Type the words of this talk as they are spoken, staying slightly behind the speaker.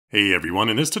Hey everyone,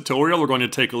 in this tutorial we're going to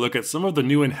take a look at some of the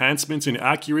new enhancements in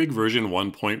AccuRIG version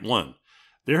 1.1.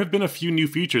 There have been a few new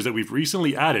features that we've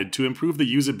recently added to improve the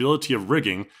usability of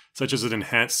rigging, such as an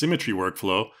enhanced symmetry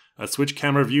workflow, a switch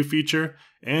camera view feature,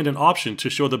 and an option to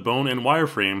show the bone and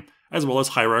wireframe, as well as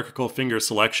hierarchical finger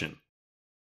selection.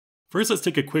 First, let's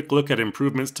take a quick look at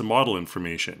improvements to model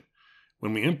information.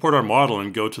 When we import our model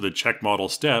and go to the Check Model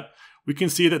step, we can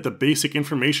see that the basic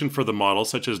information for the model,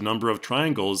 such as number of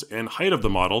triangles and height of the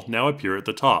model, now appear at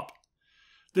the top.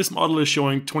 This model is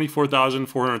showing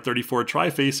 24,434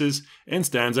 trifaces and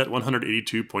stands at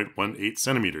 182.18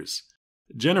 centimeters.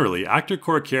 Generally,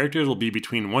 ActorCore characters will be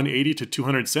between 180 to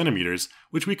 200 centimeters,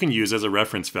 which we can use as a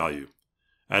reference value.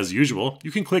 As usual,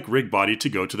 you can click Rig Body to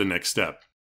go to the next step.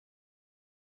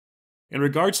 In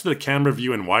regards to the camera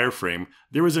view and wireframe,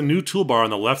 there is a new toolbar on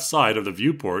the left side of the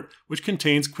viewport which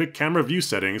contains quick camera view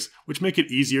settings which make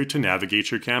it easier to navigate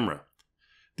your camera.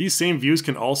 These same views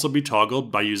can also be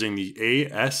toggled by using the A,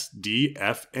 S, D,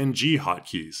 F, and G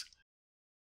hotkeys.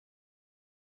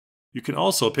 You can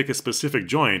also pick a specific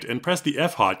joint and press the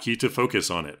F hotkey to focus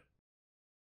on it.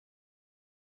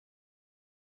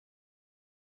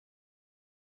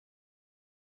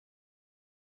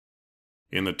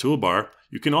 In the toolbar,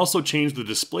 you can also change the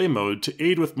display mode to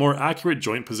aid with more accurate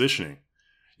joint positioning.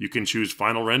 You can choose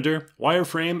Final Render,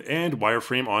 Wireframe, and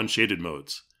Wireframe on Shaded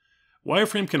modes.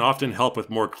 Wireframe can often help with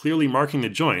more clearly marking the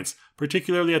joints,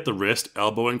 particularly at the wrist,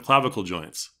 elbow, and clavicle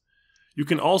joints. You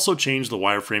can also change the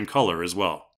wireframe color as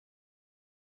well.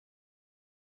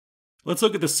 Let's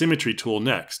look at the Symmetry tool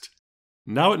next.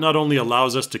 Now it not only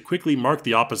allows us to quickly mark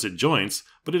the opposite joints,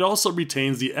 but it also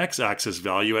retains the x-axis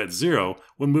value at 0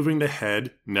 when moving the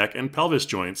head, neck, and pelvis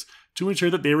joints to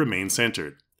ensure that they remain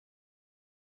centered.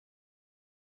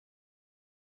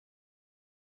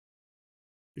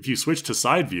 If you switch to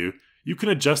side view, you can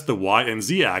adjust the y and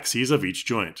z axes of each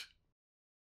joint.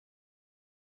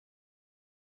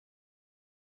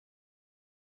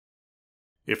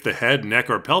 If the head, neck,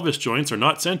 or pelvis joints are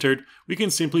not centered, we can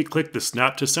simply click the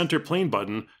Snap to Center Plane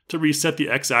button to reset the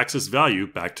x-axis value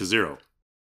back to 0.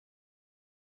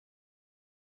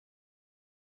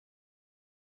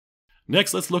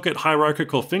 Next, let's look at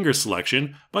hierarchical finger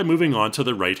selection by moving on to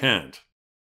the right hand.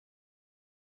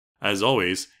 As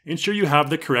always, ensure you have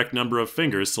the correct number of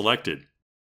fingers selected.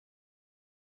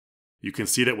 You can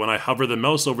see that when I hover the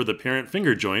mouse over the parent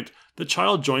finger joint, the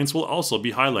child joints will also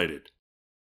be highlighted.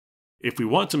 If we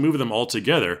want to move them all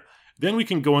together, then we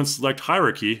can go and select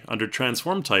Hierarchy under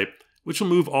Transform Type, which will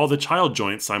move all the child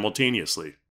joints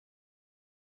simultaneously.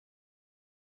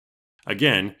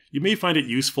 Again, you may find it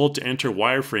useful to enter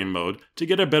wireframe mode to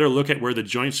get a better look at where the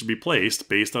joints should be placed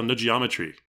based on the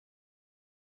geometry.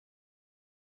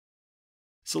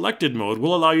 Selected mode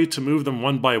will allow you to move them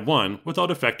one by one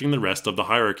without affecting the rest of the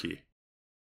hierarchy.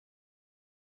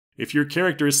 If your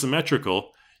character is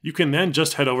symmetrical, you can then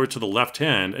just head over to the left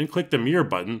hand and click the mirror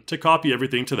button to copy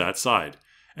everything to that side,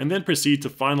 and then proceed to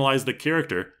finalize the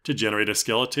character to generate a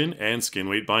skeleton and skin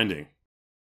weight binding.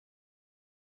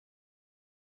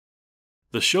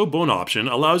 The Show Bone option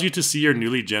allows you to see your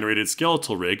newly generated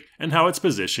skeletal rig and how it's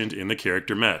positioned in the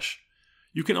character mesh.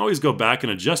 You can always go back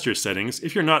and adjust your settings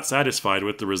if you're not satisfied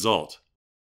with the result.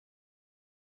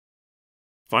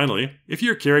 Finally, if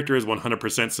your character is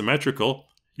 100% symmetrical,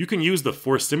 you can use the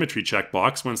Force Symmetry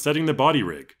checkbox when setting the body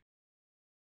rig.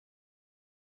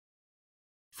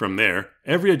 From there,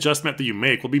 every adjustment that you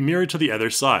make will be mirrored to the other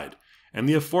side, and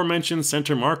the aforementioned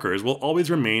center markers will always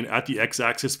remain at the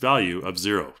x-axis value of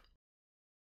 0.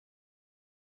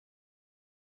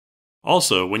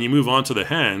 Also, when you move on to the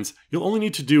hands, you'll only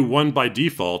need to do one by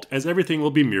default as everything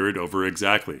will be mirrored over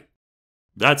exactly.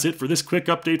 That's it for this quick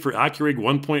update for AccuRIG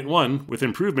 1.1 with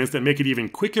improvements that make it even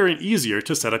quicker and easier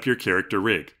to set up your character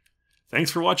rig.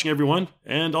 Thanks for watching everyone,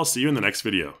 and I'll see you in the next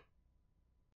video.